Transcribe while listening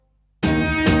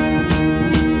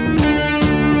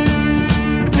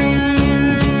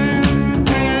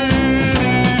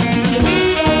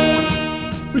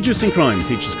Reducing Crime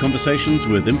features conversations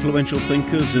with influential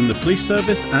thinkers in the police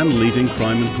service and leading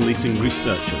crime and policing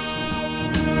researchers.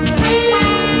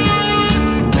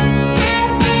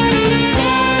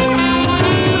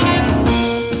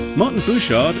 Martin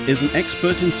Bouchard is an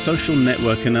expert in social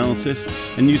network analysis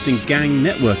and using gang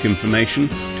network information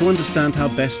to understand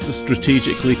how best to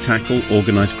strategically tackle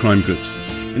organised crime groups.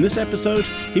 In this episode,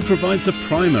 he provides a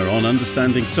primer on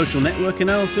understanding social network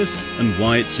analysis and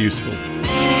why it's useful.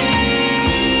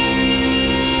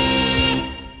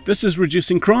 This is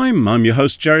Reducing Crime. I'm your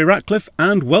host, Jerry Ratcliffe,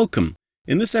 and welcome.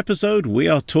 In this episode, we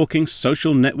are talking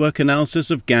social network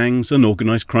analysis of gangs and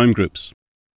organised crime groups.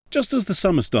 Just as the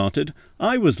summer started,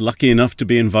 I was lucky enough to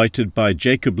be invited by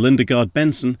Jacob Lindegaard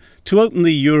Benson to open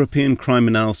the European Crime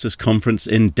Analysis Conference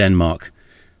in Denmark.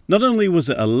 Not only was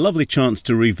it a lovely chance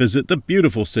to revisit the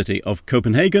beautiful city of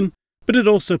Copenhagen, but it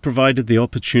also provided the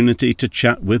opportunity to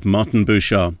chat with Martin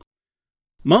Bouchard.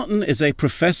 Martin is a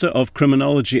professor of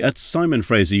criminology at Simon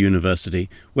Fraser University,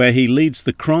 where he leads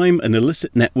the Crime and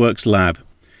Illicit Networks Lab.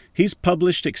 He's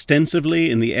published extensively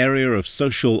in the area of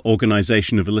social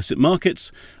organisation of illicit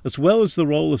markets, as well as the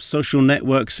role of social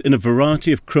networks in a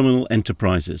variety of criminal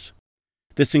enterprises.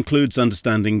 This includes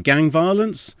understanding gang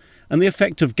violence and the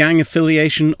effect of gang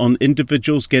affiliation on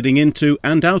individuals getting into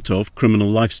and out of criminal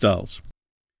lifestyles.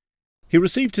 He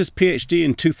received his PhD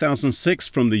in 2006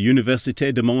 from the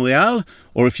Université de Montréal,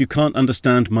 or if you can't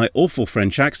understand my awful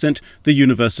French accent, the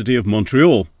University of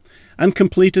Montreal, and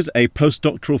completed a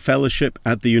postdoctoral fellowship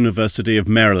at the University of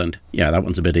Maryland. Yeah, that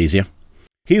one's a bit easier.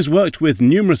 He's worked with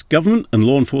numerous government and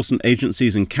law enforcement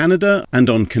agencies in Canada and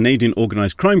on Canadian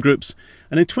organised crime groups,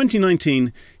 and in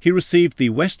 2019 he received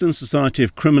the Western Society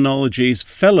of Criminology's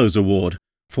Fellows Award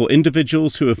for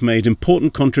individuals who have made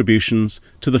important contributions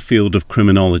to the field of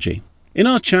criminology. In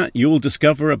our chat, you will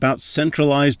discover about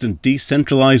centralised and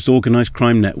decentralised organised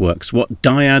crime networks, what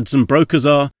dyads and brokers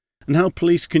are, and how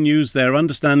police can use their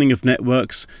understanding of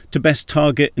networks to best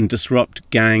target and disrupt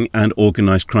gang and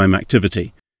organised crime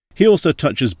activity. He also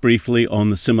touches briefly on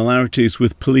the similarities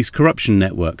with police corruption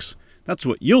networks. That's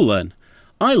what you'll learn.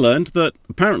 I learned that,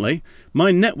 apparently,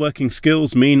 my networking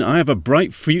skills mean I have a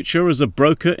bright future as a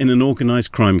broker in an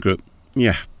organised crime group.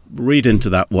 Yeah, read into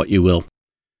that what you will.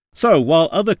 So, while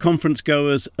other conference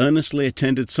goers earnestly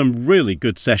attended some really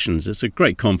good sessions, it's a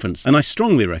great conference, and I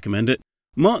strongly recommend it,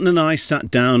 Martin and I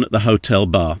sat down at the hotel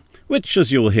bar, which,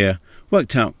 as you'll hear,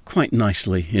 worked out quite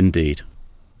nicely indeed.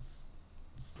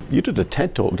 You did a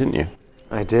TED Talk, didn't you?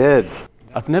 I did.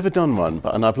 I've never done one,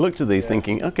 and I've looked at these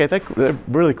thinking, okay, they're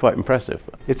really quite impressive.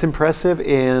 It's impressive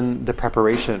in the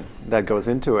preparation that goes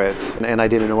into it, and I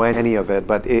didn't know any of it,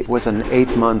 but it was an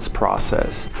 8 months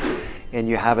process. And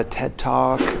you have a TED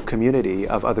Talk community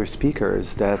of other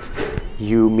speakers that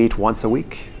you meet once a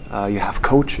week. You have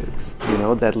coaches,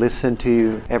 that listen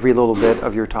to every little bit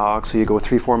of your talk, so you go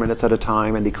 3-4 minutes at a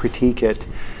time, and they critique it.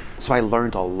 So I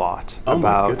learned a lot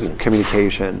about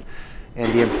communication and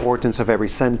the importance of every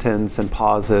sentence and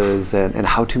pauses and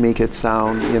how to make it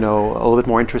sound, a little bit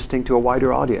more interesting to a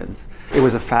wider audience. It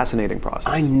was a fascinating process.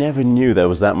 I never knew there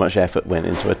was that much effort went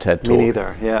into a TED Talk. Me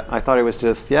neither, yeah. I thought it was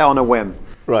just, on a whim.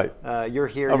 Right. You're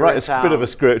here, I'll write a bit of a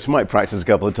script, might practice a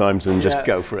couple of times and just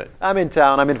go for it. I'm in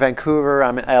town, I'm in Vancouver,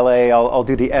 I'm in LA, I'll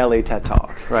do the LA TED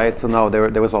Talk, right? So no,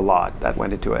 there was a lot that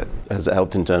went into it. Has it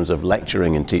helped in terms of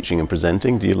lecturing and teaching and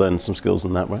presenting? Do you learn some skills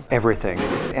in that way? Everything.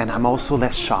 And I'm also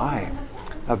less shy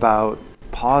about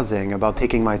pausing, about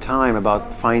taking my time,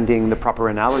 about finding the proper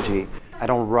analogy. I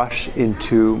don't rush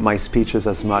into my speeches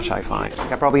as much, I find.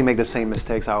 I probably make the same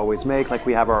mistakes I always make, like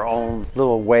we have our own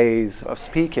little ways of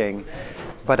speaking.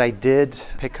 But I did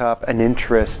pick up an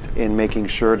interest in making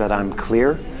sure that I'm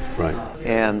clear. Right.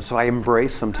 And so I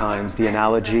embrace sometimes the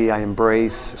analogy, I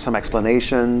embrace some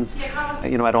explanations.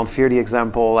 I don't fear the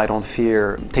example, I don't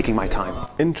fear taking my time.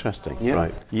 Interesting, yeah.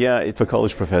 Right. Yeah, for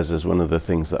college professors, one of the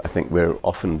things that I think we're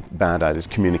often bad at is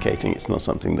communicating. It's not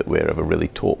something that we're ever really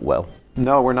taught well.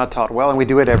 No, we're not taught well, and we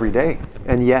do it every day.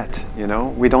 And yet,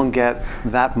 we don't get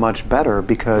that much better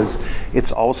because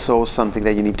it's also something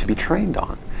that you need to be trained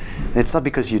on. And it's not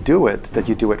because you do it that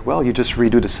you do it well. You just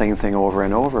redo the same thing over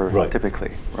and over,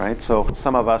 typically, right? So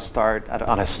some of us start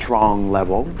on a strong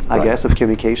level, I guess, of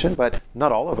communication, but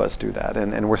not all of us do that.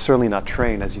 And we're certainly not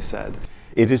trained, as you said.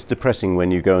 It is depressing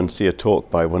when you go and see a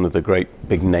talk by one of the great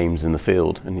big names in the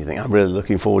field and you think, I'm really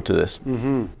looking forward to this.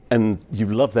 Mm-hmm. And you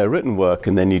love their written work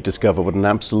and then you discover what an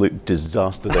absolute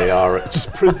disaster they are at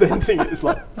just presenting it. It's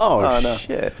like, no.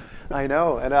 Shit. I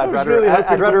know, and I'd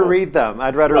rather read them.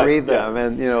 I'd rather read them,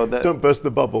 and don't burst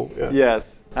the bubble. Yeah.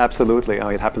 Yes, absolutely.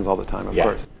 It happens all the time, of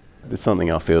course. It's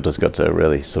something our field has got to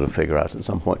really sort of figure out at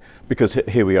some point, because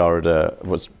here we are at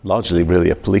what's largely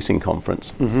really a policing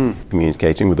conference.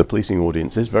 Communicating with a policing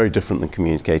audience is very different than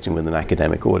communicating with an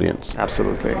academic audience.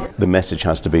 Absolutely. The message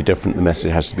has to be different, the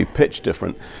message has to be pitched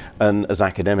different, and as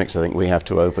academics I think we have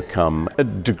to overcome a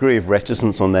degree of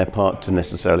reticence on their part to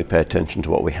necessarily pay attention to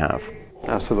what we have.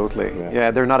 Absolutely.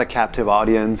 Yeah, they're not a captive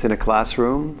audience in a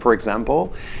classroom, for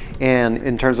example. And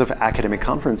in terms of academic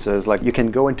conferences, like you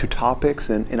can go into topics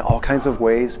in all kinds of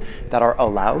ways that are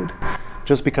allowed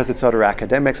just because it's other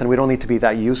academics, and we don't need to be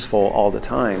that useful all the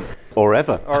time. Or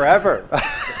ever.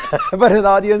 But an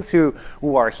audience who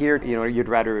are here, you'd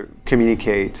rather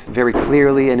communicate very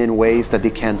clearly and in ways that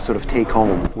they can sort of take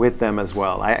home with them as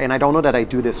well. And I don't know that I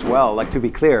do this well, like to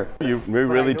be clear. You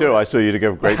really do. I saw you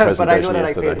give a great presentation but I know that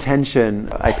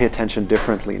yesterday. I pay attention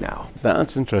differently now.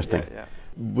 That's interesting. Yeah.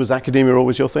 Was academia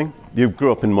always your thing? You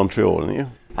grew up in Montreal, didn't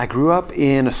you? I grew up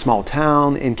in a small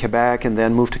town in Quebec and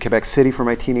then moved to Quebec City for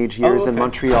my teenage years and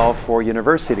Montreal for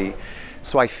university.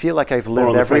 So I feel like I've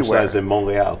lived everywhere. In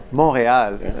Montreal.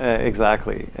 Montreal,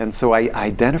 exactly. And so I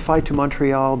identified to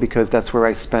Montreal because that's where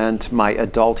I spent my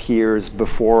adult years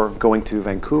before going to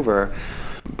Vancouver.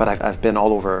 But I've been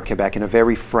all over Quebec, in a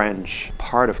very French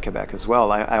part of Quebec as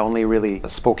well. I only really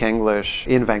spoke English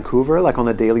in Vancouver, like on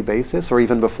a daily basis, or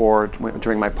even before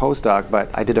during my postdoc. But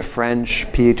I did a French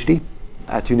PhD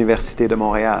at Université de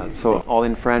Montréal. So all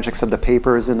in French except the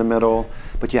papers in the middle.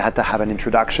 But you had to have an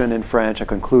introduction in French, a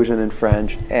conclusion in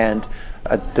French, and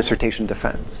a dissertation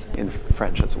defense in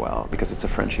French as well, because it's a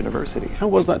French university. How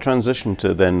was that transition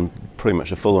to then pretty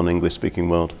much a full-on English-speaking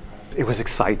world? It was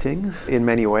exciting in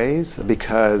many ways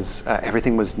because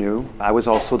everything was new. I was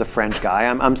also the French guy.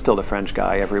 I'm still the French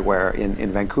guy everywhere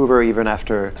in Vancouver, even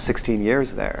after 16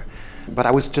 years there. But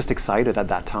I was just excited at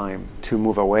that time to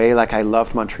move away. Like, I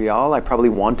loved Montreal. I probably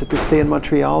wanted to stay in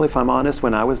Montreal, if I'm honest,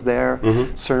 when I was there.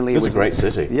 Certainly, it's a great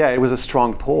city. Yeah, it was a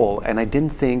strong pull. And I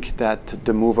didn't think that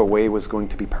the move away was going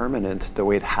to be permanent the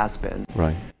way it has been.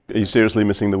 Right. Are you seriously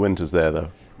missing the winters there, though?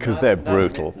 Because they're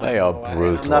brutal. They are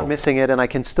brutal. I'm not missing it, and I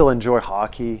can still enjoy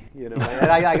hockey. And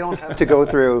I don't have to go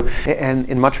through. And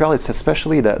in Montreal, it's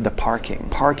especially the parking.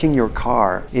 Parking your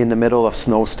car in the middle of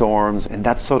snowstorms, and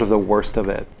that's sort of the worst of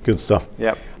it. Good stuff.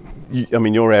 Yep.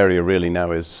 Your area really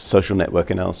now is social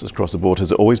network analysis across the board.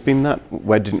 Has it always been that?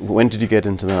 When did you get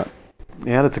into that?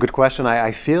 Yeah, that's a good question.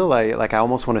 I feel like I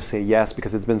almost want to say yes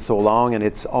because it's been so long and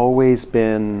it's always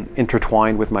been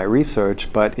intertwined with my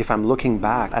research. But if I'm looking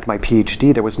back at my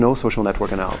PhD, there was no social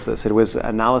network analysis. It was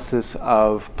analysis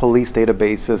of police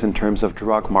databases in terms of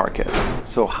drug markets.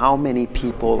 So how many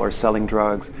people are selling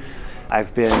drugs?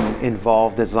 I've been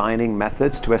involved designing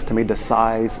methods to estimate the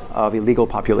size of illegal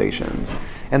populations.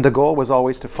 And the goal was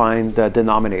always to find the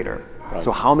denominator. Right.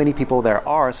 So how many people there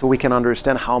are so we can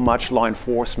understand how much law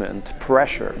enforcement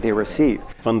pressure they receive.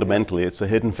 Fundamentally, it's a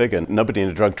hidden figure. Nobody in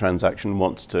a drug transaction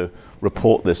wants to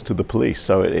report this to the police.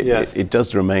 So it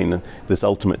does remain this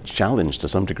ultimate challenge to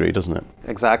some degree, doesn't it?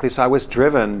 Exactly. So I was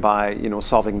driven by,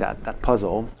 solving that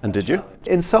puzzle. And did you?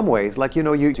 In some ways, like, you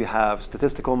have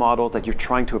statistical models that you're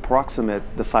trying to approximate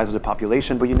the size of the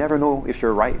population, but you never know if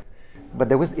you're right.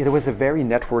 But it was a very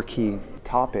networky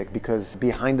topic because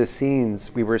behind the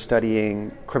scenes we were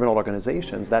studying criminal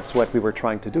organizations. That's what we were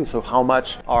trying to do. So how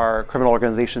much are criminal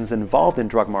organizations involved in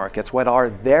drug markets? What are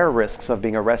their risks of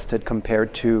being arrested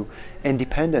compared to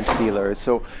independent dealers?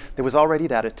 So there was already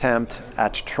that attempt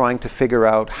at trying to figure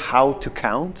out how to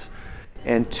count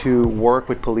and to work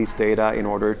with police data in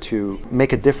order to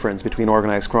make a difference between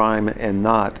organized crime and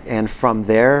not. And from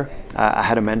there, I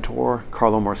had a mentor,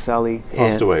 Carlo Morselli.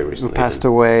 Passed away recently. Who passed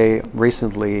away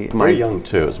recently. Very young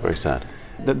too, it was very sad.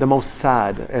 The most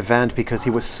sad event because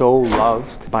he was so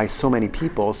loved by so many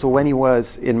people. So when he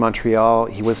was in Montreal,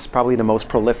 he was probably the most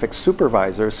prolific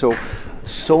supervisor.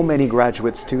 So many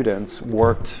graduate students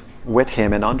worked with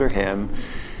him and under him.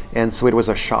 And so it was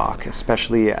a shock,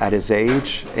 especially at his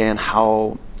age and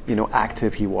how,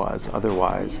 active he was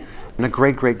otherwise. And a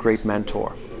great, great, great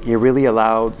mentor. He really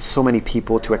allowed so many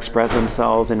people to express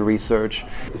themselves in research.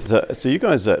 So you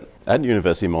guys at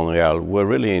University of Montreal were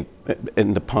really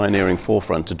in the pioneering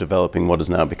forefront of developing what has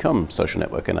now become social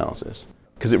network analysis.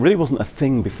 Because it really wasn't a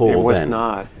thing before then. It was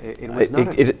not.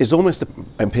 It's almost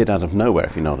appeared out of nowhere,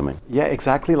 if you know what I mean. Yeah,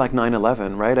 exactly like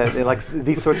 9/11, right? Like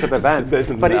these sorts of events. There's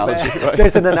an analogy, right?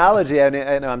 There's an analogy,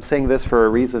 and I'm saying this for a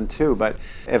reason too, but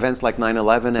events like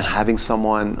 9/11 and having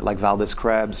someone like Valdez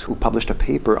Krebs who published a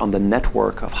paper on the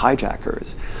network of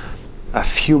hijackers a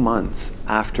few months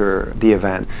after the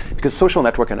event, because social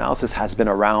network analysis has been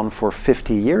around for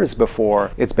 50 years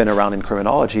before it's been around in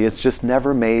criminology. It's just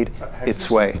never made its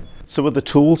way. So were the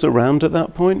tools around at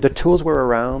that point? The tools were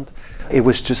around. It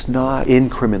was just not in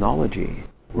criminology.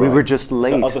 Right. We were just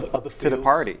late to the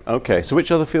party. Okay, so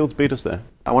which other fields beat us there?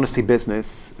 I want to see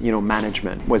business,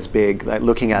 management was big, like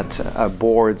looking at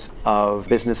boards of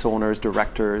business owners,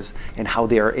 directors, and how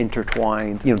they are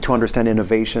intertwined, to understand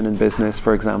innovation in business,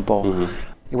 for example. Mm-hmm.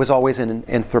 It was always in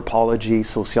anthropology,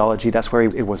 sociology. That's where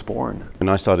it was born. And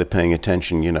I started paying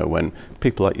attention, when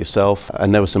people like yourself,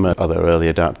 and there were some other early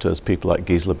adapters, people like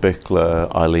Gisela Bichler,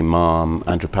 Eileen Marm,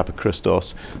 Andrew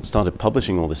Papachristos, started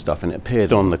publishing all this stuff, and it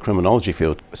appeared on the criminology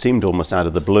field. It seemed almost out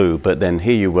of the blue, but then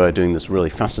here you were doing this really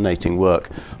fascinating work,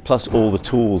 plus all the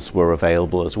tools were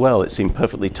available as well. It seemed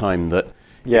perfectly timed that.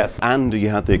 Yes. And you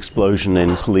had the explosion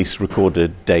in police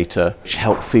recorded data, which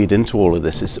helped feed into all of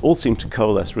this. It all seemed to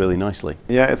coalesce really nicely.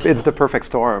 Yeah, it's the perfect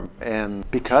storm. And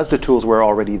because the tools were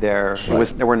already there,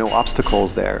 there were no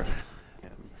obstacles there.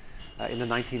 In the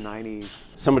 1990s.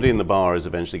 Somebody in the bar is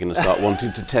eventually going to start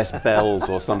wanting to test bells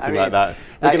or something like that.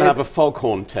 We're going to have a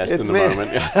foghorn test in a moment.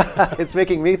 It's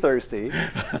making me thirsty,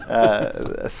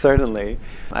 certainly.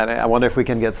 And I wonder if we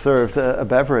can get served a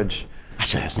beverage.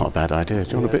 Actually, that's not a bad idea.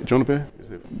 Do you want a beer?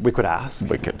 We could ask.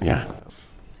 We could, yeah.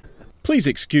 Please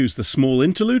excuse the small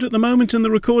interlude at the moment in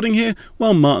the recording here,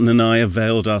 while Martin and I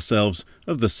availed ourselves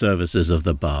of the services of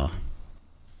the bar.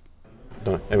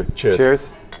 Anyway, cheers.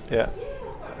 Cheers. Yeah.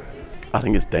 I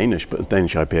think it's Danish, but it's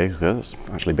Danish IPA, so that's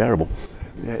actually bearable.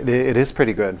 Yeah, it is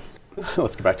pretty good.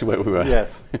 Let's go back to where we were.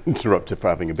 Yes. Interrupted for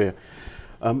having a beer.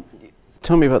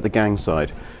 Tell me about the gang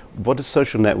side. What has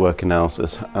social network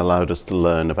analysis allowed us to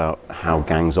learn about how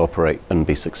gangs operate and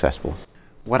be successful?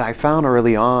 What I found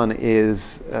early on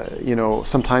is,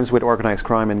 sometimes with organized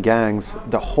crime and gangs,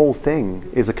 the whole thing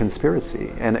is a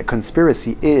conspiracy, and a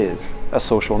conspiracy is a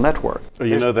social network.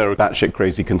 Well, there are batshit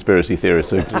crazy conspiracy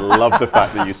theorists who love the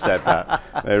fact that you said that.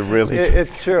 They're really.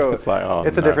 It's true. It's like,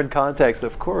 it's a different context,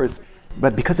 of course.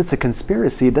 But because it's a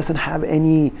conspiracy, it doesn't have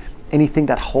anything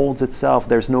that holds itself.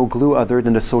 There's no glue other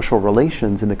than the social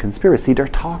relations in the conspiracy. They're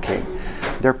talking,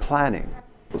 they're planning.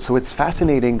 So it's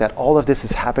fascinating that all of this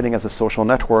is happening as a social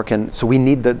network, and so we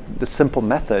need the simple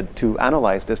method to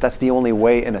analyze this. That's the only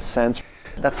way, in a sense.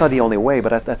 That's not the only way,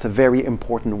 but that's a very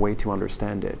important way to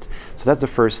understand it. So that's the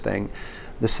first thing.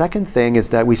 The second thing is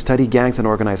that we study gangs and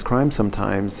organized crime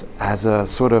sometimes as a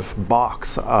sort of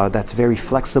box that's very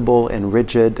flexible and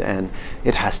rigid, and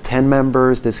it has 10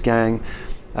 members, this gang.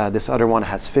 This other one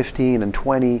has 15 and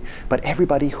 20, but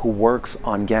everybody who works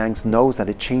on gangs knows that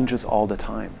it changes all the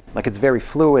time. Like, it's very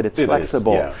fluid, it's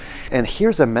flexible. Yeah. And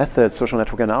here's a method, social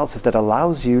network analysis, that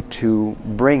allows you to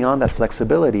bring on that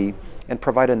flexibility and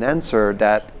provide an answer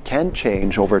that can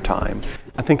change over time.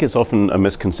 I think it's often a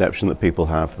misconception that people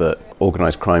have that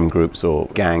organized crime groups or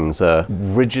gangs are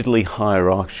rigidly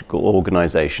hierarchical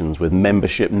organizations with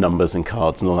membership numbers and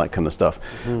cards and all that kind of stuff.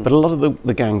 Mm. But a lot of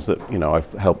the gangs that,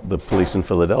 I've helped the police in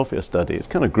Philadelphia study, it's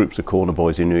kind of groups of corner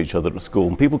boys who knew each other at school,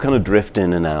 and people kind of drift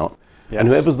in and out. Yes. And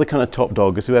whoever's the kind of top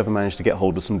dog is whoever managed to get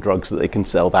hold of some drugs that they can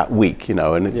sell that week,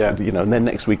 and it's, and then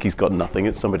next week he's got nothing,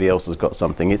 it's somebody else has got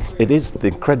something. It is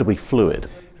incredibly fluid.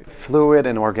 Fluid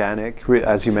and organic,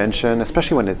 as you mentioned,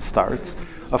 especially when it starts.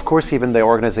 Of course, even the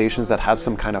organizations that have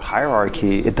some kind of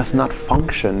hierarchy, it does not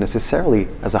function necessarily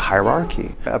as a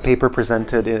hierarchy. A paper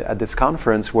presented at this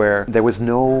conference where there was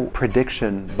no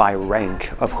prediction by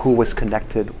rank of who was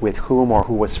connected with whom or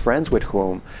who was friends with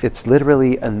whom. It's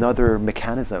literally another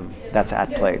mechanism that's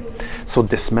at play. So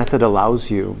this method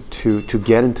allows you to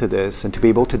get into this and to be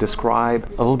able to describe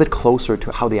a little bit closer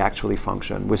to how they actually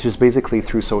function, which is basically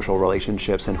through social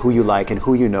relationships and who you like and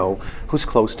who you know, who's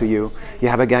close to you. You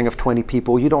have a gang of 20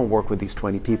 people, you don't work with these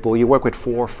 20 people, you work with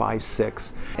 4, 5,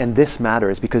 6. And this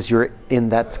matters because you're in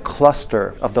that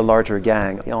cluster of the larger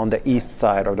gang on the east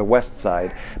side or the west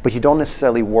side, but you don't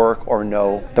necessarily work or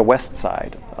know the west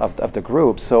side of the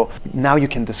group. So now you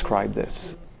can describe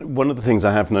this. One of the things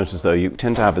I have noticed, though, you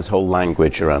tend to have this whole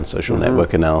language around social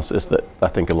network analysis that I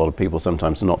think a lot of people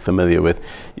sometimes are not familiar with.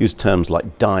 Use terms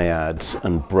like dyads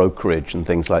and brokerage and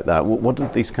things like that. What do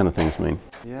these kind of things mean?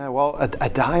 Yeah, well, a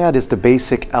dyad is the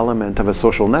basic element of a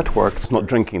social network. It's not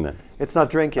drinking, then? It's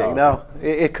not drinking, no.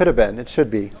 It could have been. It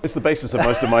should be. It's the basis of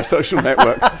most of my social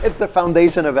networks. It's the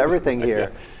foundation of everything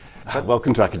here. But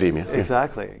welcome to academia.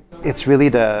 Exactly. It's really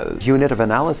the unit of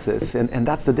analysis, and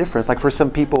that's the difference. Like for some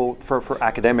people, for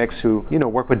academics who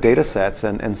work with data sets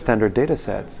and standard data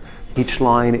sets, each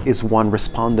line is one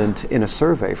respondent in a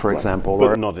survey, for example.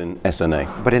 But not in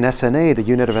SNA. But in SNA, the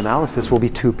unit of analysis will be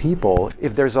 2 people.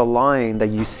 If there's a line that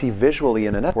you see visually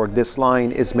in a network, this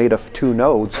line is made of 2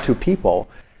 nodes, 2 people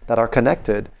that are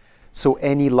connected. So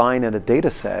any line in a data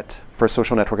set for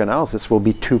social network analysis will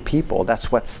be two people.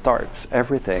 That's what starts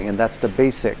everything, and that's the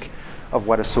basic of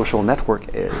what a social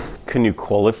network is. Can you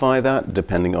qualify that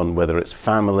depending on whether it's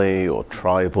family or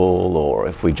tribal, or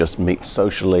if we just meet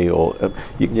socially, or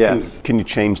Yes. Can you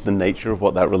change the nature of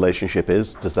what that relationship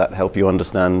is? Does that help you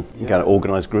understand kind of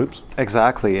organized groups?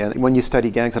 Exactly, and when you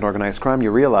study gangs and organized crime, you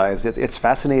realize it's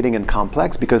fascinating and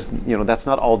complex because that's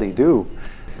not all they do.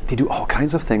 They do all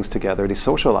kinds of things together. They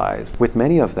socialize with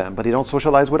many of them, but they don't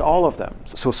socialize with all of them.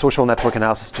 So social network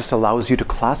analysis just allows you to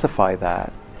classify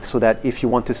that, so that if you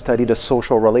want to study the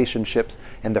social relationships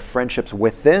and the friendships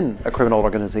within a criminal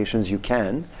organization, you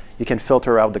can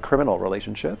filter out the criminal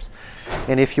relationships.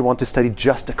 And if you want to study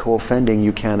just the co-offending,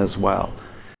 you can as well.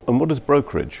 And what is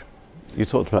brokerage? You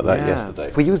talked about that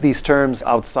yesterday. We use these terms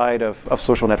outside of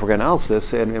social network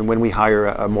analysis, and when we hire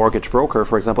a mortgage broker,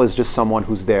 for example, it's just someone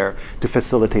who's there to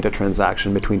facilitate a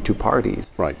transaction between two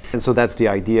parties. Right. And so that's the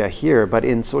idea here. But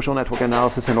in social network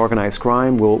analysis and organized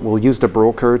crime, we'll use the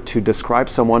broker to describe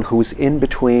someone who's in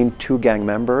between two gang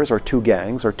members or two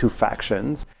gangs or two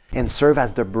factions and serve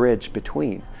as the bridge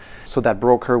between. So that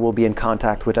broker will be in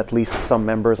contact with at least some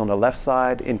members on the left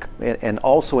side and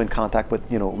also in contact with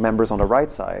members on the right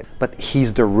side. But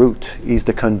he's the root, he's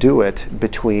the conduit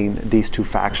between these two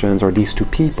factions or these two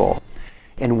people.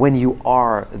 And when you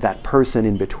are that person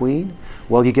in between,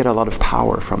 well, you get a lot of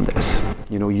power from this.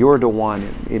 You're the one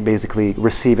basically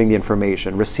receiving the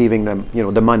information, receiving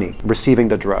the money, receiving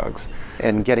the drugs,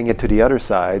 and getting it to the other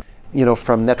side.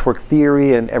 From network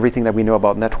theory and everything that we know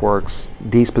about networks,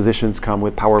 these positions come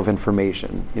with power of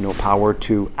information, power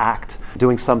to act,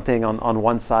 doing something on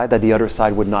one side that the other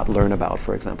side would not learn about,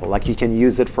 for example. Like you can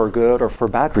use it for good or for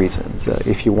bad reasons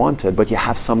if you wanted, but you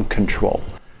have some control.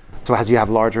 So as you have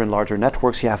larger and larger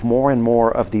networks, you have more and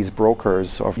more of these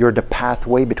brokers, or you're the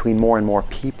pathway between more and more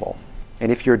people.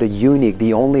 And if you're the unique,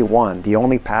 the only one, the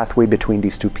only pathway between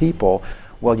these two people,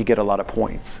 well, you get a lot of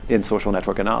points in social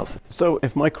network analysis. So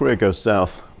if my career goes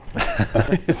south,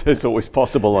 it's always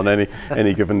possible on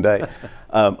any given day,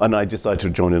 and I decide to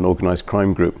join an organized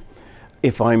crime group,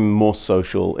 if I'm more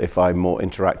social, if I more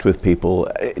interact with people,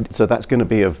 so that's going to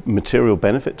be of material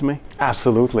benefit to me?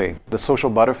 Absolutely. The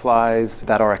social butterflies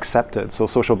that are accepted, so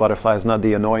social butterflies, not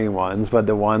the annoying ones, but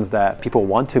the ones that people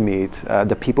want to meet,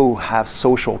 the people who have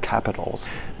social capitals.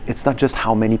 It's not just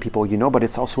how many people you know, but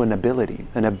it's also an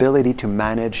ability to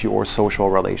manage your social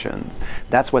relations.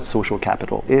 That's what social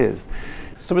capital is.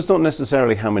 So it's not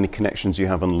necessarily how many connections you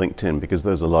have on LinkedIn, because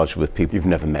those are largely with people you've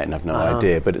never met and have no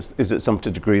idea, but is it some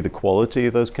degree the quality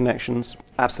of those connections?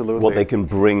 Absolutely. What they can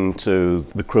bring to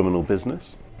the criminal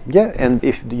business? Yeah, and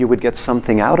if you would get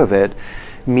something out of it,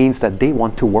 means that they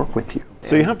want to work with you.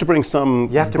 So you have to bring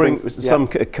some some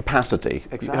capacity.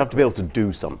 Exactly. You have to be able to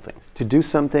do something. To do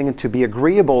something and to be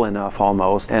agreeable enough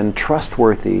almost and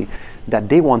trustworthy that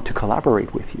they want to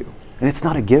collaborate with you. And it's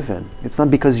not a given. It's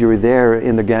not because you're there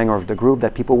in the gang or the group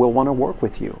that people will want to work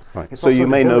with you. Right. So you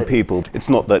may know people. It's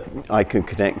not that I can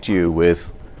connect you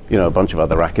with a bunch of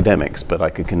other academics, but I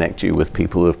could connect you with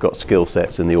people who have got skill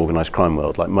sets in the organized crime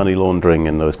world, like money laundering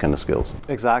and those kind of skills.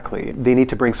 Exactly. They need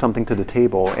to bring something to the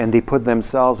table, and they put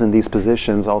themselves in these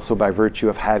positions also by virtue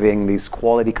of having these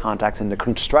quality contacts in the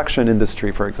construction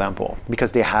industry, for example,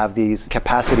 because they have these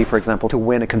capacity, for example, to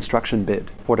win a construction bid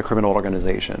for the criminal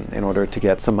organization in order to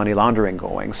get some money laundering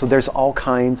going. So there's all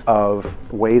kinds of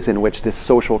ways in which this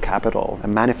social capital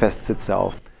manifests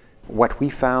itself. What we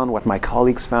found, what my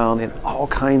colleagues found in all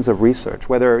kinds of research,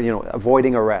 whether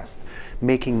avoiding arrest,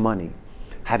 making money,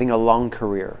 having a long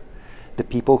career, the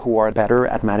people who are better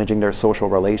at managing their social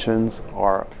relations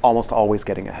are almost always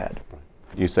getting ahead.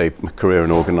 You say career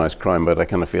in organized crime, but I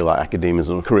kind of feel like academia is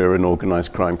a career in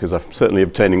organized crime because I'm certainly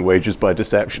obtaining wages by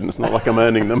deception. It's not like I'm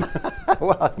earning them.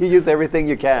 Well, you use everything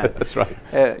you can. That's right.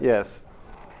 Yes.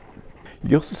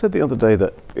 You also said the other day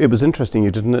that it was interesting, you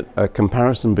did a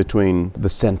comparison between the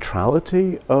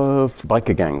centrality of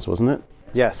biker gangs, wasn't it?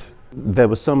 Yes. There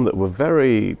were some that were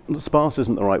very, sparse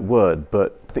isn't the right word,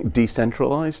 but I think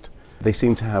decentralized. They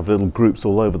seemed to have little groups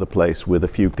all over the place with a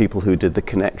few people who did the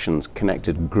connections,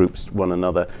 connected groups to one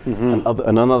another, and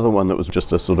another one that was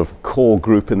just a sort of core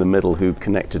group in the middle who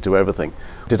connected to everything.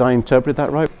 Did I interpret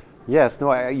that right? Yes,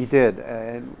 no, you did.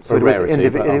 So it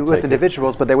was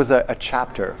individuals, but there was a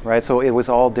chapter, right? So it was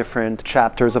all different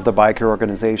chapters of the biker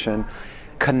organization,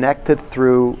 connected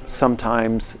through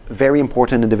sometimes very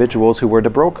important individuals who were the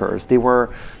brokers. They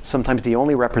were sometimes the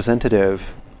only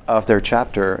representative of their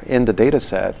chapter in the data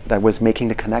set that was making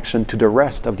the connection to the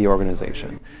rest of the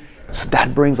organization. So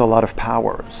that brings a lot of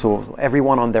power. So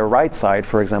everyone on their right side,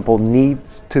 for example,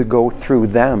 needs to go through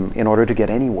them in order to get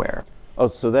anywhere. Oh,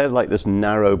 so they're like this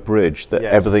narrow bridge that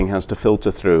everything has to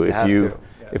filter through.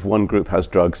 If one group has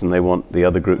drugs and they want the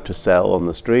other group to sell on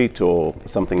the street or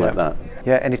something like that.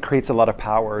 Yeah, and it creates a lot of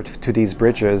power to these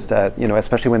bridges that,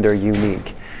 especially when they're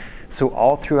unique. So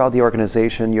all throughout the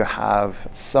organization, you have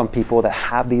some people that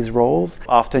have these roles.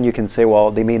 Often you can say,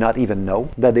 well, they may not even know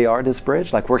that they are this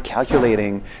bridge. Like, we're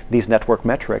calculating these network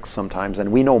metrics sometimes,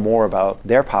 and we know more about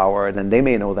their power than they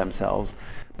may know themselves.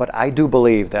 But I do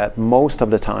believe that most of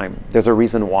the time, there's a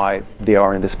reason why they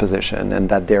are in this position and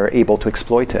that they're able to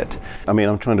exploit it. I mean,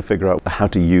 I'm trying to figure out how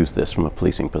to use this from a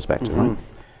policing perspective, right?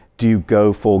 Do you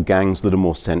go for gangs that are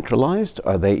more centralized?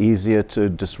 Are they easier to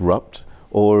disrupt?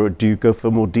 Or do you go for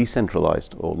more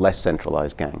decentralized or less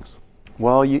centralized gangs?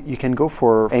 Well, you can go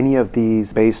for any of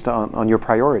these based on your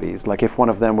priorities. Like, if one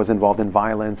of them was involved in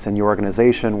violence and your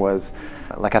organization was,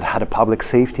 like, it had a public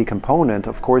safety component,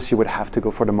 of course you would have to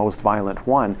go for the most violent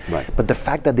one. Right. But the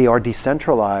fact that they are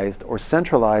decentralized or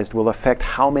centralized will affect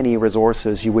how many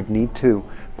resources you would need to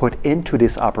put into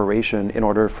this operation in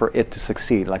order for it to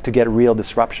succeed, like to get real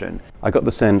disruption. I got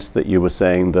the sense that you were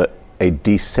saying that a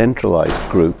decentralized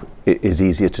group is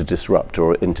easier to disrupt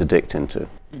or interdict into.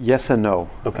 Yes and no.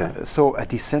 Okay. So a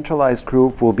decentralized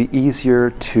group will be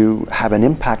easier to have an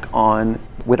impact on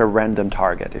with a random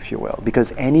target, if you will,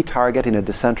 because any target in a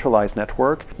decentralized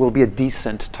network will be a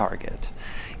decent target.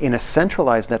 In a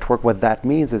centralized network, what that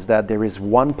means is that there is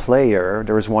one player,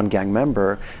 there is one gang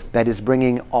member that is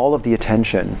bringing all of the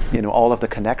attention, all of the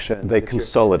connections. They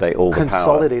consolidate all the power.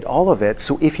 Consolidate all of it.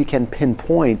 So if you can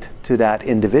pinpoint to that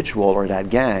individual or that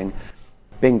gang,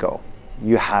 bingo,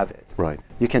 you have it. Right.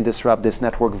 You can disrupt this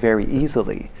network very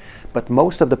easily. But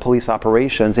most of the police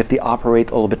operations, if they operate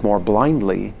a little bit more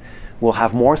blindly, will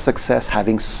have more success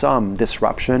having some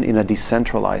disruption in a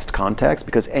decentralized context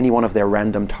because any one of their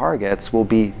random targets will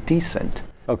be decent.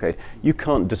 Okay, you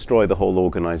can't destroy the whole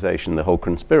organization, the whole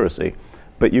conspiracy,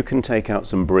 but you can take out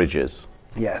some bridges.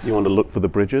 Yes. You want to look for the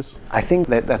bridges? I think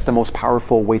that's the most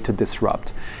powerful way to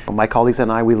disrupt. My colleagues and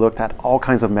I, we looked at all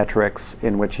kinds of metrics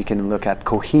in which you can look at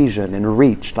cohesion and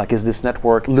reach. Like, is this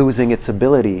network losing its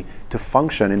ability to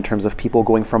function in terms of people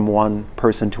going from one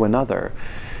person to another?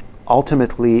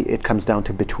 Ultimately, it comes down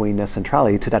to betweenness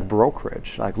centrality, to that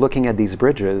brokerage, like looking at these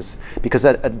bridges, because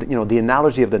the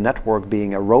analogy of the network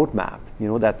being a roadmap,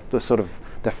 that the sort of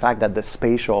the fact that the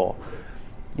spatial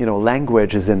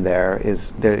language is in there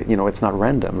is there, it's not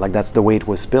random. Like, that's the way it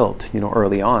was built,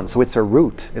 early on. So it's a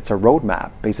route, it's a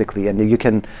roadmap, basically, and you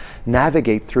can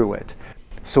navigate through it.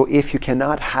 So if you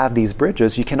cannot have these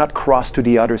bridges, you cannot cross to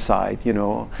the other side,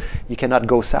 you cannot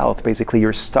go south. Basically,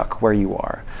 you're stuck where you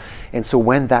are. And so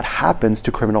when that happens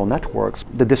to criminal networks,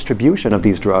 the distribution of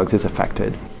these drugs is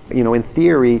affected. In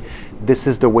theory, this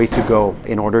is the way to go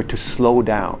in order to slow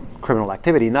down criminal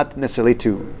activity, not necessarily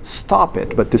to stop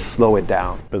it, but to slow it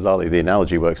down. Bizarrely, the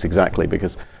analogy works exactly,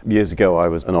 because years ago I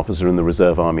was an officer in the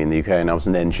Reserve Army in the UK, and I was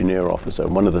an engineer officer.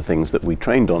 One of the things that we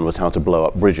trained on was how to blow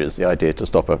up bridges, the idea to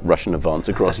stop a Russian advance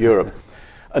across Europe.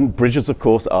 And bridges, of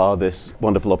course, are this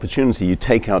wonderful opportunity. You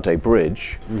take out a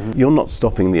bridge, you're not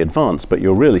stopping the advance, but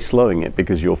you're really slowing it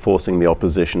because you're forcing the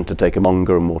opposition to take a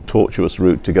longer and more tortuous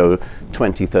route to go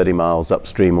 20, 30 miles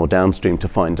upstream or downstream to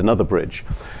find another bridge.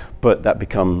 But that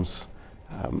becomes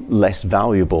less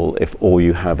valuable if all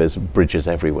you have is bridges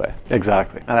everywhere.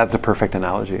 Exactly. And that's the perfect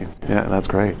analogy. Yeah, that's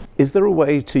great. Is there a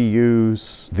way to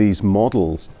use these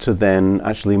models to then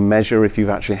actually measure if you're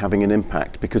actually having an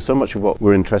impact? Because so much of what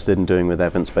we're interested in doing with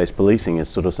evidence-based policing is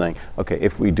sort of saying, okay,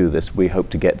 if we do this, we hope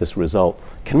to get this result.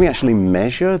 Can we actually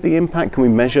measure the impact? Can we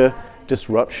measure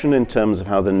disruption in terms of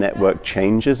how the network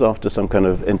changes after some kind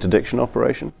of interdiction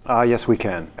operation? Yes, we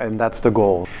can. And that's the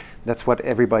goal. That's what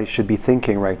everybody should be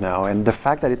thinking right now. And the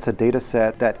fact that it's a data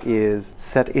set that is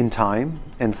set in time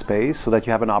and space so that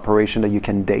you have an operation that you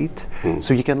can date.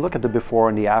 So you can look at the before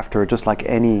and the after, just like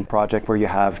any project where you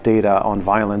have data on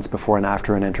violence before and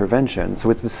after an intervention. So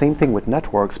it's the same thing with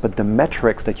networks, but the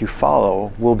metrics that you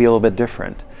follow will be a little bit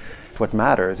different. What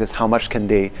matters is how much can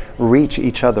they reach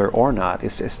each other or not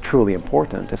is truly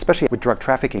important, especially with drug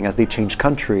trafficking as they change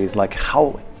countries. Like,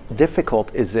 how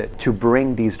difficult is it to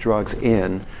bring these drugs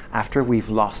in after we've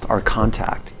lost our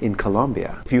contact in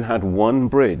Colombia? If you had one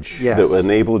bridge that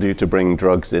enabled you to bring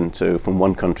drugs into from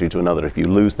one country to another, if you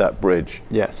lose that bridge,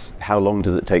 how long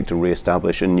does it take to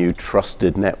reestablish a new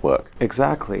trusted network?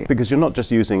 Exactly. Because you're not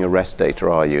just using arrest data,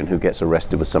 are you, and who gets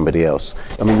arrested with somebody else.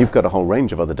 I mean, you've got a whole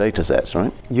range of other data sets,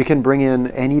 right? You can bring in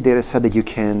any data set that you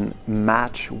can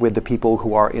match with the people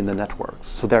who are in the networks,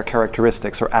 so their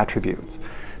characteristics or attributes.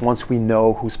 Once we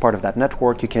know who's part of that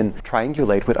network, you can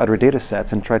triangulate with other data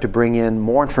sets and try to bring in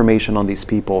more information on these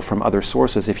people from other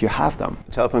sources if you have them.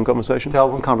 Telephone conversations?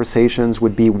 Telephone conversations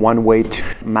would be one way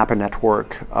to map a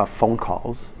network of phone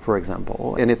calls, for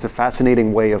example. And it's a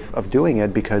fascinating way of doing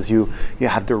it because you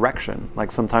have direction.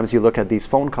 Like sometimes you look at these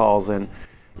phone calls, and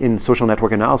in social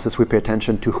network analysis, we pay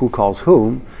attention to who calls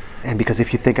whom. And because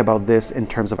if you think about this in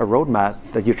terms of a roadmap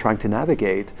that you're trying to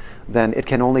navigate, then it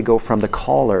can only go from the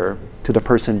caller to the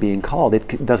person being called.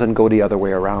 It doesn't go the other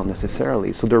way around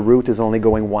necessarily. So the route is only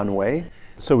going one way.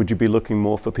 So would you be looking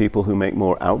more for people who make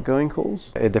more outgoing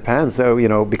calls? It depends.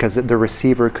 So, because the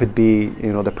receiver could be,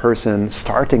 the person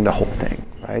starting the whole thing,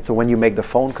 right? So when you make the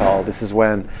phone call, this is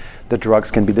when the drugs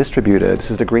can be distributed.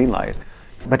 This is the green light.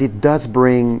 But it does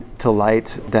bring to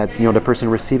light that the person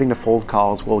receiving the phone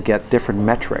calls will get different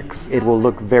metrics. It will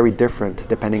look very different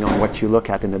depending on what you look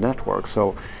at in the network.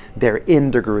 So their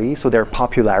in degree, so their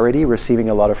popularity, receiving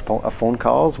a lot of phone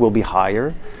calls will be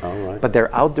higher. All right. But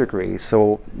their out degree,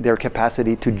 so their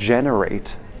capacity to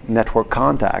generate network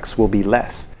contacts will be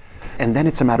less. And then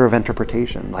it's a matter of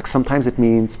interpretation. Like sometimes it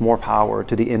means more power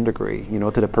to the in degree,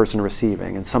 to the person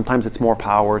receiving. And sometimes it's more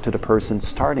power to the person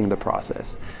starting the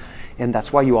process. And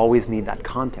that's why you always need that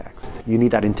context. You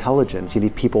need that intelligence. You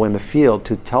need people in the field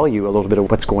to tell you a little bit of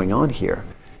what's going on here.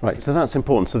 Right, so that's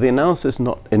important. So the analysis is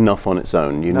not enough on its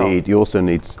own. You also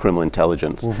need criminal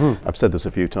intelligence. Mm-hmm. I've said this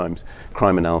a few times.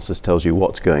 Crime analysis tells you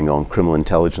what's going on. Criminal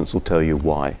intelligence will tell you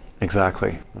why.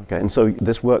 Exactly. Okay, and so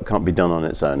this work can't be done on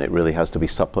its own. It really has to be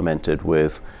supplemented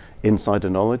with insider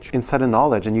knowledge. Insider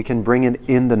knowledge, and you can bring it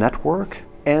in the network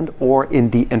and or in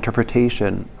the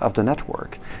interpretation of the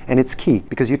network. And it's key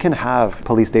because you can have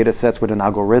police data sets with an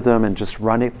algorithm and just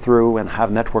run it through and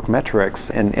have network metrics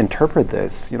and interpret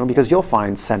this, because you'll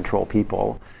find central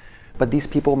people. But these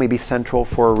people may be central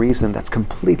for a reason that's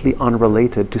completely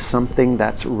unrelated to something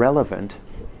that's relevant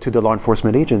to the law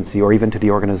enforcement agency or even to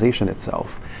the organization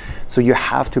itself. So you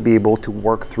have to be able to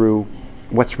work through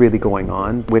what's really going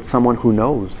on with someone who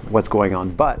knows what's going on.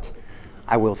 But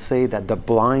I will say that the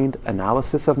blind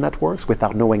analysis of networks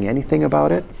without knowing anything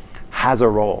about it has a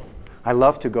role. I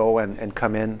love to go and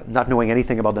come in not knowing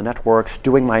anything about the network,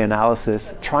 doing my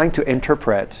analysis, trying to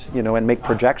interpret, and make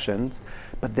projections,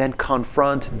 but then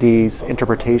confront these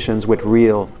interpretations with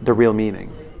the real meaning.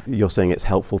 You're saying it's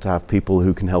helpful to have people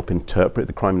who can help interpret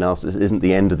the crime analysis. It isn't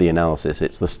the end of the analysis,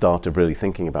 it's the start of really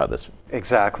thinking about this.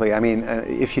 Exactly. I mean,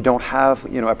 if you don't have,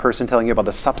 a person telling you about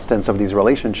the substance of these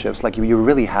relationships, like you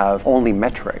really have only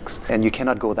metrics, and you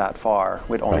cannot go that far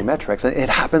with only metrics. And it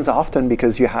happens often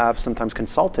because you have sometimes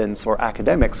consultants or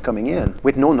academics coming in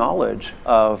with no knowledge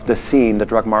of the scene, the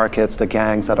drug markets, the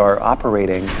gangs that are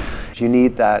operating. You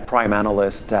need that crime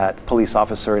analyst, that police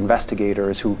officer,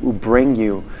 investigators who bring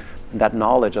you that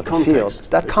knowledge of the field,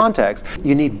 that context.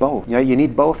 You need both. You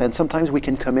need both, and sometimes we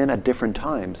can come in at different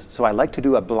times. So I like to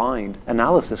do a blind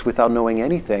analysis without knowing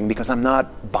anything because I'm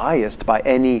not biased by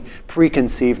any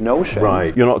preconceived notion.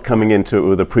 Right. You're not coming into it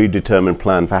with a predetermined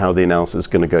plan for how the analysis is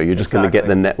going to go. You're just going to get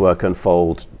the network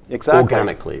unfold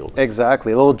organically.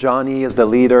 Exactly. Little Johnny is the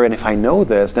leader, and if I know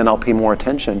this, then I'll pay more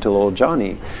attention to little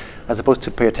Johnny, as opposed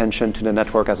to pay attention to the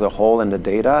network as a whole and the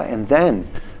data, and then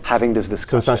having this discussion.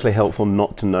 So it's actually helpful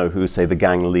not to know who, say, the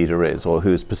gang leader is or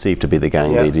who's perceived to be the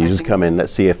gang leader. You just come in,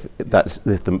 let's see if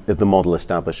the model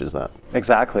establishes that.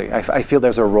 Exactly. I feel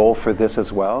there's a role for this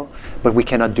as well, but we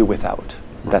cannot do without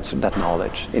that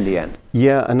knowledge in the end.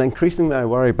 Yeah, and increasingly I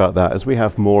worry about that as we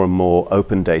have more and more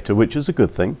open data, which is a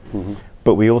good thing. Mm-hmm.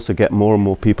 But we also get more and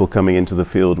more people coming into the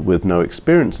field with no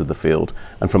experience of the field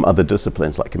and from other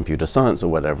disciplines like computer science or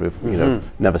whatever,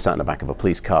 who've never sat in the back of a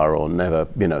police car or never,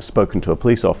 spoken to a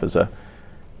police officer,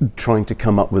 trying to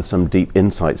come up with some deep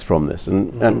insights from this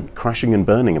and crashing and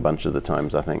burning a bunch of the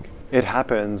times, I think. It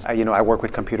happens. I work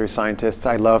with computer scientists.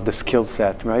 I love the skill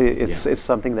set, right? It's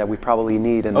something that we probably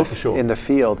need in the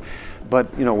field.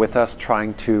 But, with us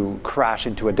trying to crash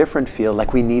into a different field,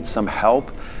 like we need some help.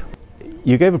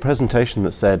 You gave a presentation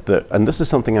that said that, and this is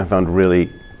something I found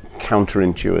really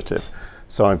counterintuitive.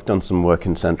 So I've done some work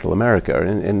in Central America.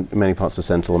 In many parts of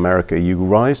Central America, you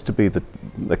rise to be the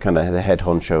kind of the head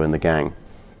honcho in the gang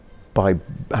by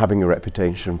having a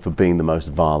reputation for being the most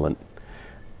violent.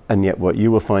 And yet what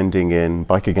you were finding in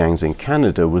biker gangs in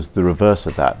Canada was the reverse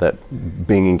of that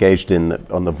being engaged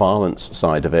on the violence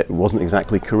side of it wasn't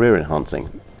exactly career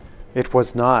enhancing. It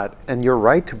was not. And you're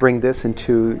right to bring this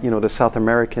into, the South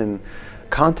American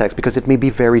context because it may be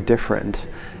very different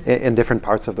in different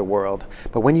parts of the world.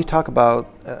 But when you talk about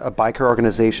a biker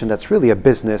organization that's really a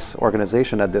business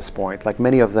organization at this point, like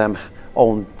many of them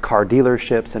own car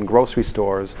dealerships and grocery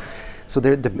stores. So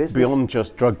the business... Beyond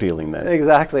just drug dealing then.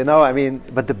 Exactly. No, I mean,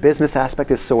 but the business aspect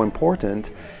is so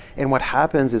important. And what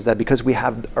happens is that because we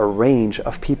have a range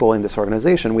of people in this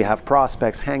organization, we have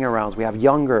prospects, hang-arounds, we have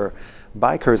younger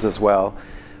bikers as well.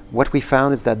 What we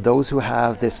found is that those who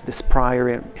have this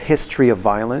prior history of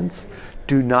violence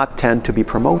do not tend to be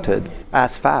promoted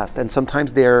as fast, and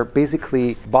sometimes they're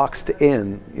basically boxed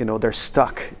in. They're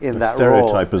stuck in that role.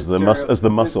 Stereotype as the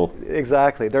muscle.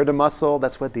 Exactly, they're the muscle.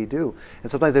 That's what they do.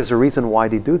 And sometimes there's a reason why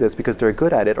they do this, because they're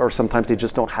good at it, or sometimes they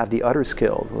just don't have the other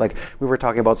skill. Like we were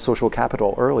talking about social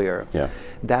capital earlier. Yeah,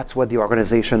 that's what the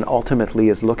organization ultimately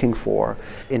is looking for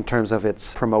in terms of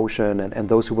its promotion and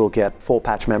those who will get full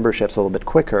patch memberships a little bit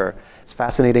quicker. It's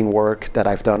fascinating work that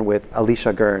I've done with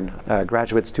Alicia Gurn, a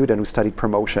graduate student who studied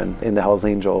promotion in the Hells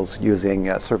Angels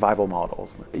using survival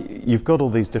models. You've got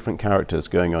all these different characters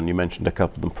going on. You mentioned a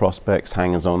couple of them, prospects,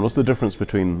 hangers-on. What's the difference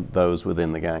between those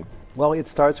within the gang? Well, it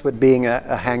starts with being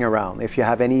a hang-around. If you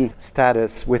have any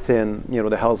status within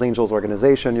the Hells Angels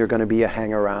organization, you're going to be a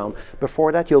hang-around.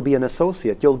 Before that, you'll be an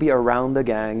associate. You'll be around the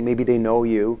gang. Maybe they know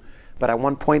you. But at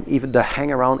one point, even the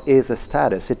hang-around is a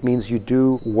status. It means you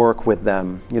do work with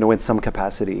them, in some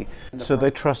capacity. So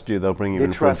they trust you. They'll bring you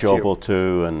in for a job or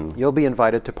two, and you'll be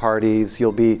invited to parties.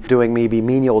 You'll be doing maybe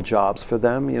menial jobs for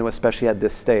them, especially at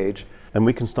this stage. And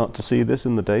we can start to see this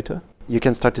in the data? You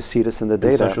can start to see this in the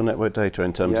data. Social network data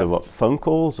in terms of what, phone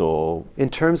calls or? In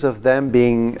terms of them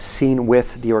being seen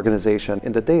with the organization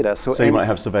in the data. So you might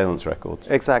have surveillance records.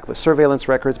 Exactly, surveillance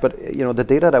records, but the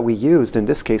data that we used in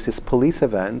this case is police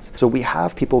events. So we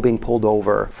have people being pulled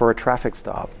over for a traffic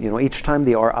stop. Each time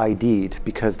they are ID'd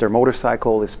because their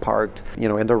motorcycle is parked,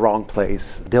 in the wrong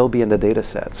place, they'll be in the data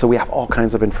set. So we have all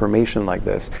kinds of information like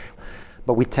this.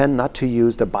 But we tend not to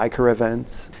use the biker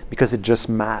events because it just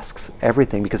masks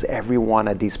everything, because everyone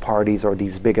at these parties or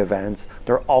these big events,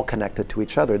 they're all connected to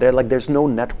each other. There's no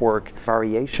network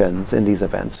variations in these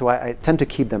events. So I tend to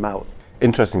keep them out.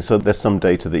 Interesting. So there's some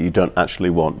data that you don't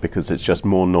actually want because it's just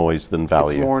more noise than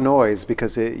value. It's more noise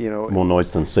because more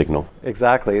noise than signal.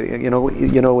 Exactly.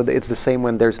 It's the same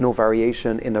when there's no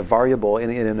variation in a variable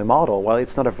in a model. Well,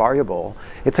 it's not a variable.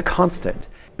 It's a constant.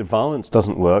 If violence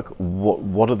doesn't work,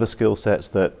 what are the skill sets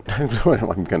that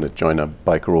I'm going to join a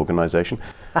biker organization?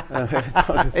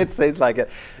 It seems like it,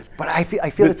 but I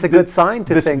feel it's a good sign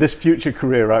to think this future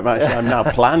career. Right, I'm now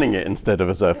planning it instead of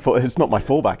it's not my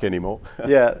fallback anymore.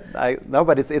 Yeah,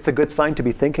 but it's a good sign to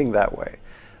be thinking that way.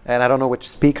 And I don't know which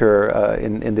speaker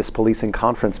in this policing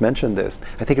conference mentioned this.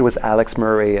 I think it was Alex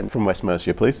Murray. From West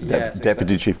Mercia Police, the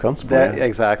Deputy Chief Constable.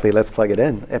 Exactly, let's plug it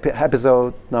in.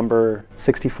 Episode number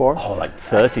 64. Oh, like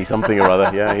 30 something or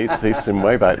other. Yeah, he's in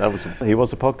way back. He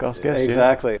was a podcast guest.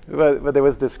 Exactly. Yeah. But there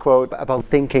was this quote about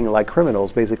thinking like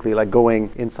criminals, basically like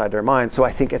going inside their minds. So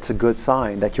I think it's a good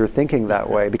sign that you're thinking that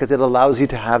way, because it allows you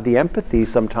to have the empathy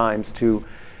sometimes to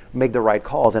make the right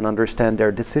calls and understand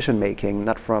their decision making,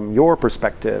 not from your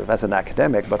perspective as an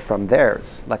academic, but from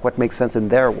theirs, like what makes sense in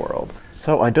their world.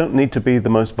 So I don't need to be the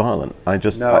most violent.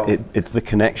 It's the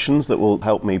connections that will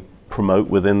help me promote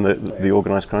within the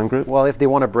organized crime group? Well, if they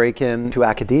want to break into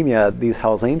academia, these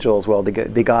Hells Angels, well,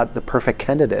 they got the perfect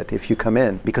candidate if you come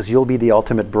in, because you'll be the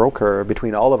ultimate broker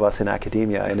between all of us in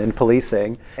academia and in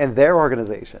policing and their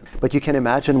organization. But you can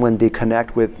imagine when they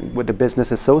connect with the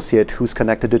business associate who's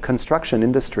connected to construction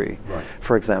industry, right,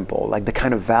 for example, like the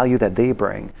kind of value that they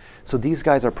bring. So these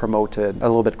guys are promoted a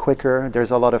little bit quicker. There's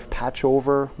a lot of patch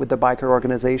over with the biker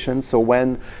organization. So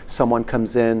when someone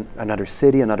comes in, another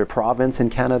city, another province in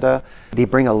Canada, they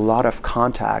bring a lot of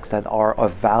contacts that are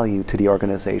of value to the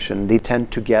organization. They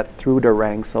tend to get through the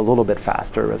ranks a little bit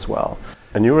faster as well.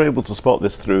 And you were able to spot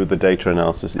this through the data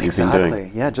analysis that you've been doing?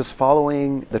 Exactly, yeah, just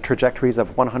following the trajectories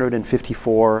of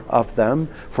 154 of them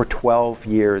for 12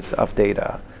 years of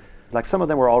data. Like some of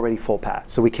them were already full patch,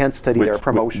 so we can't study their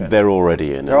promotion. They're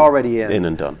already in. They're already in. In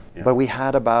and done. Yeah. But we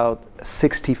had about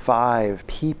 65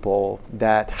 people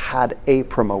that had a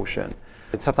promotion.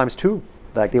 And sometimes two.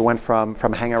 Like they went from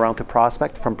hang around to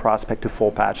prospect, from prospect to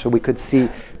full patch. So we could see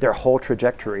their whole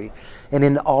trajectory. And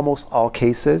in almost all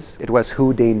cases, it was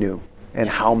who they knew and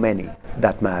how many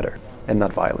that mattered, and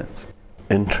not violence.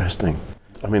 Interesting.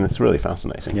 I mean, it's really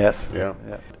fascinating. Yes. Yeah.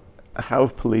 How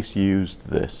have police used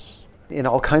this? In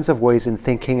all kinds of ways in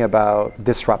thinking about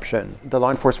disruption. The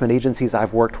law enforcement agencies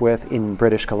I've worked with in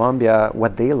British Columbia,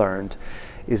 what they learned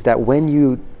is that when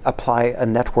you apply a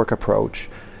network approach,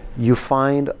 you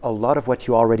find a lot of what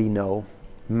you already know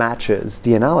matches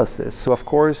the analysis. So of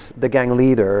course, the gang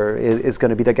leader is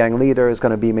going to be the gang leader, is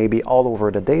going to be maybe all over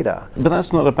the data. But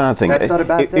that's not a bad thing. That's not a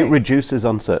bad thing. It reduces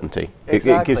uncertainty.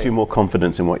 Exactly. It gives you more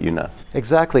confidence in what you know.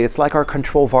 Exactly. It's like our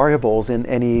control variables in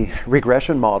any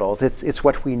regression models. It's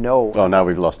what we know. Oh, now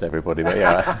we've lost everybody, but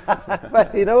yeah.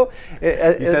 But you know,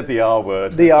 you said the R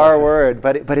word. The R word,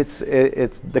 but it's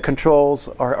the controls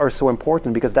are so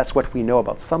important because that's what we know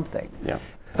about something. Yeah.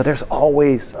 But there's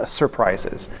always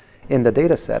surprises in the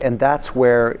data set, and that's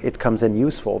where it comes in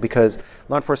useful, because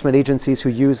law enforcement agencies who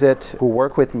use it, who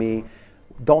work with me,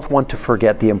 don't want to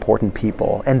forget the important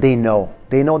people, and they know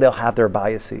they'll have their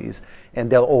biases and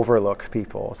they'll overlook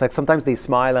people. It's like sometimes they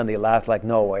smile and they laugh like,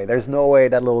 there's no way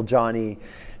that little Johnny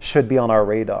should be on our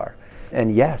radar.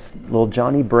 And yes, little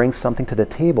Johnny brings something to the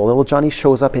table. Little Johnny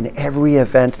shows up in every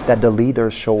event that the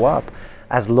leaders show up.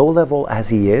 As low level as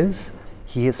he is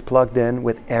plugged in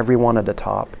with everyone at the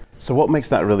top. So what makes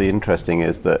that really interesting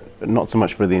is that, not so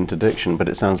much for the interdiction, but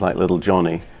it sounds like little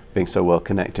Johnny, being so well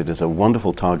connected, is a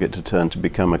wonderful target to turn to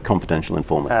become a confidential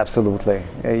informant. Absolutely.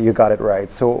 You got it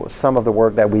right. So some of the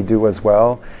work that we do as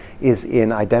well is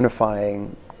in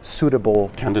identifying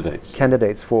suitable candidates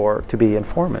to be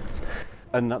informants.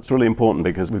 And that's really important,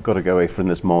 because we've got to go away from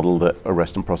this model that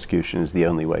arrest and prosecution is the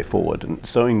only way forward. And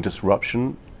sowing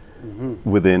disruption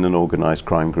within an organized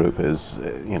crime group is,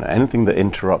 anything that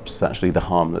interrupts actually the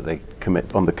harm that they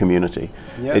commit on the community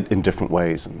in different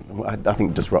ways. And I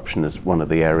think disruption is one of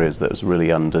the areas that is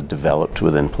really underdeveloped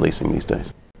within policing these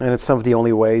days. And it's some of the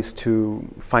only ways to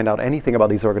find out anything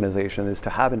about these organizations is to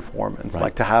have informants, right.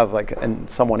 like to have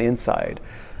someone inside.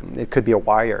 It could be a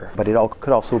wire, but it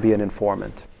could also be an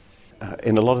informant.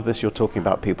 In a lot of this, you're talking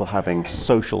about people having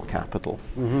social capital.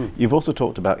 Mm-hmm. You've also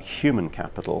talked about human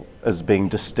capital as being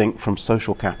distinct from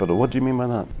social capital. What do you mean by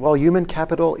that? Well, human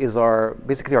capital is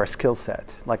basically our skill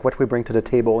set, like what we bring to the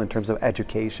table in terms of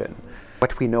education,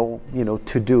 what we know,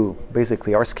 to do,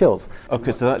 basically our skills.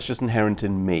 Okay, so that's just inherent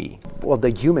in me. Well, the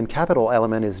human capital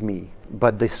element is me,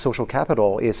 but the social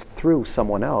capital is through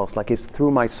someone else, like it's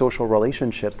through my social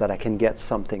relationships that I can get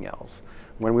something else.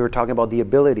 When we were talking about the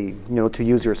ability, to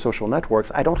use your social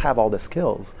networks, I don't have all the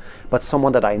skills, but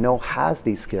someone that I know has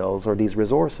these skills or these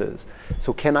resources.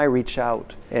 So can I reach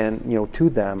out and, to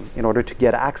them in order to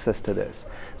get access to this?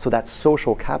 So that's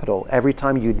social capital. Every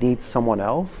time you need someone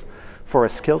else for a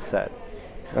skill set,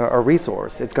 a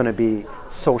resource, it's going to be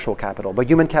social capital. But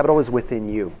human capital is within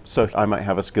you. So I might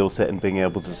have a skill set in being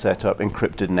able to set up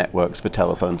encrypted networks for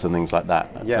telephones and things like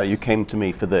that. Yes. So you came to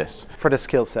me for this. For the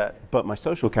skill set. But my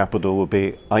social capital will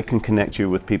be, I can connect you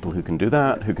with people who can do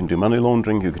that, who can do money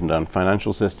laundering, who can run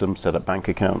financial systems, set up bank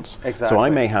accounts. Exactly. So I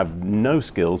may have no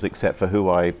skills except for who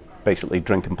I basically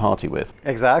drink and party with.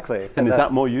 Exactly. And is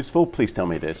that more useful? Please tell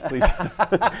me it is. Please.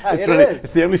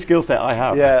 It's the only skill set I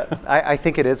have. Yeah, I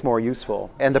think it is more useful.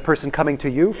 And the person coming to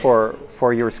you for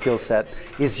your skill set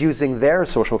is using their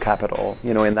social capital,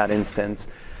 in that instance.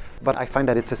 But I find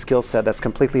that it's a skill set that's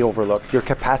completely overlooked. Your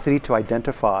capacity to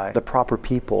identify the proper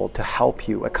people to help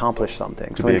you accomplish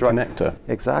something. To be a connector.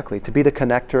 Exactly. To be the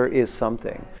connector is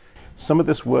something. Some of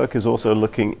this work is also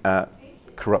looking at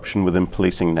corruption within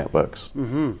policing networks.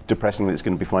 Mm-hmm. Depressing that it's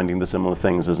going to be finding the similar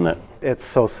things, isn't it? It's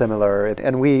so similar.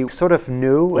 And we sort of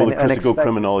knew all the critical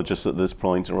criminologists at this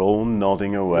point are all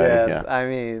nodding away. Yes, yeah.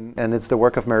 And it's the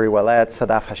work of Mary Ouellette,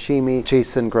 Sadaf Hashimi,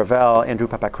 Jason Gravel, Andrew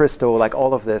Papacristo, like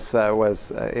all of this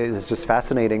is just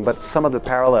fascinating. But some of the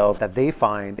parallels that they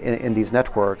find in these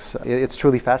networks, it's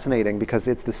truly fascinating because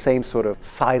it's the same sort of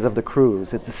size of the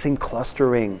crews. It's the same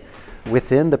clustering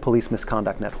within the police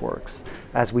misconduct networks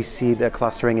as we see the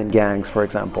clustering in gangs, for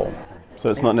example. So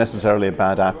it's not necessarily a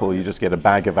bad apple, you just get a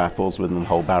bag of apples within the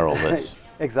whole barrel.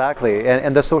 Exactly,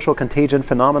 and the social contagion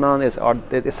phenomenon is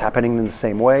happening in the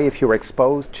same way. If you're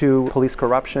exposed to police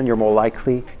corruption, you're more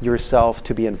likely yourself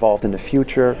to be involved in the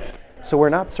future. So we're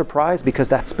not surprised because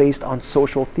that's based on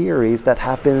social theories that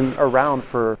have been around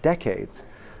for decades.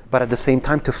 But at the same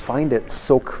time, to find it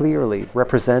so clearly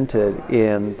represented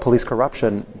in police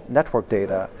corruption network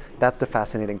data, that's the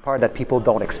fascinating part that people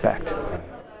don't expect.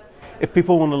 If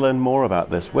people want to learn more about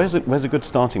this, where's a good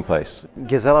starting place?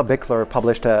 Gisela Bickler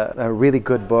published a really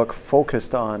good book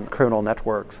focused on criminal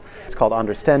networks. It's called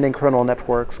Understanding Criminal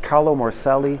Networks. Carlo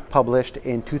Morselli published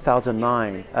in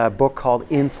 2009 a book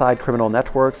called Inside Criminal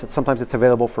Networks. Sometimes it's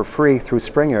available for free through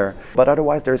Springer, but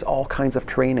otherwise there's all kinds of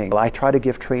training. I try to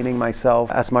give training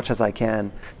myself as much as I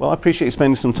can. Well, I appreciate you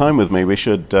spending some time with me. We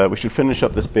should finish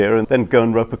up this beer and then go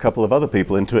and rope a couple of other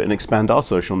people into it and expand our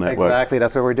social network. Exactly,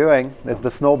 that's what we're doing. It's the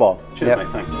snowball. Cheers, mate.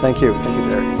 Thanks. Thank you,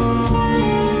 Jerry.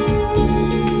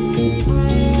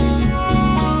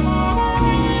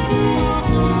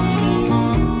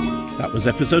 That was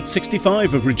episode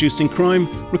 65 of Reducing Crime,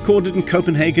 recorded in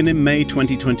Copenhagen in May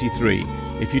 2023.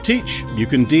 If you teach, you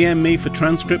can DM me for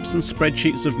transcripts and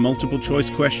spreadsheets of multiple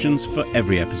choice questions for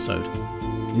every episode.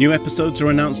 New episodes are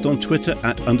announced on Twitter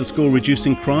at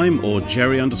 _reducingcrime or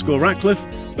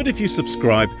Jerry_Ratcliffe, but if you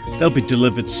subscribe, they'll be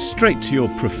delivered straight to your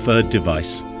preferred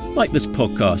device. Like this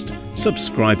podcast,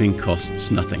 subscribing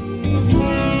costs nothing.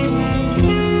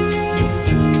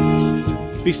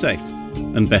 Be safe,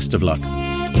 and best of luck.